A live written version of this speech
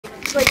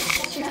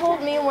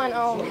when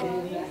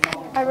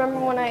I remember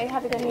when I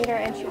had to go meet her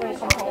and she wouldn't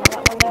come home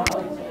that one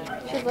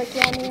day. She was like,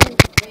 yeah, me and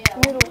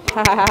Noodle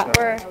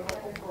were,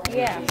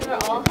 yeah.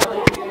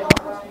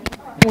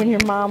 When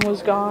your mom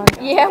was gone.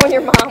 Yeah, when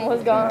your mom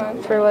was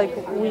gone. For like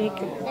a week.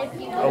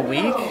 A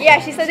week? Yeah,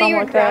 she said that you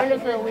were Something like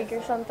grounded for a week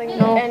or something.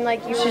 No, And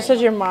like you she were, said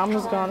your mom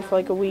was gone for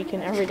like a week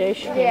and every day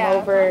she came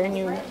over and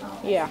you,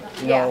 yeah.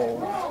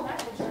 No.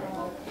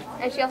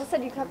 And she also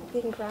said you kept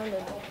being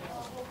grounded.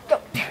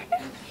 Go.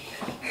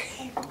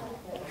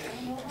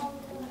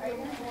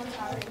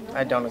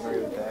 I don't agree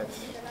with that.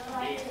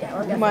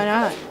 Why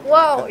not?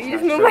 Whoa, you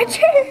just moved my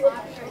chair.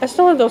 I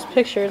still have those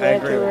pictures I had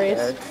agree to with erase.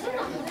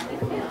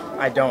 that.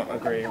 I don't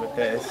agree with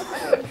this.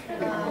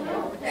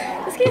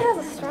 This kid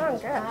has a strong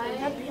grip.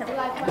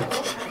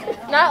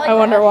 Not like I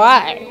wonder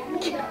why.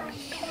 He's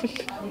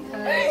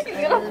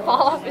gonna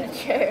fall off his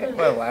chair.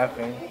 I'm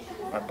laughing.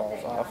 My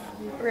ball's off.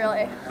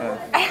 Really?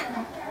 I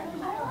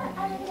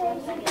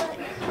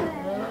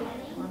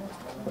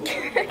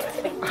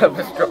have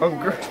a strong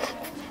grip.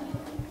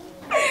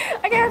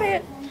 I got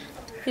it.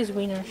 His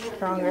wiener's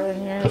stronger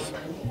than yours.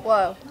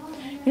 Whoa.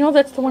 You know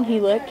that's the one he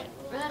licked?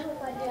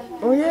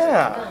 Oh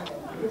yeah.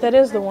 That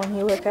is the one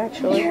he licked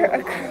actually. You're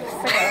a gross.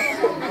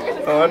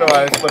 Oh, I know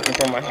I was slipping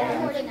from my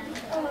hand.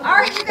 All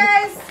right, you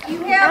guys,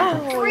 you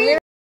have 3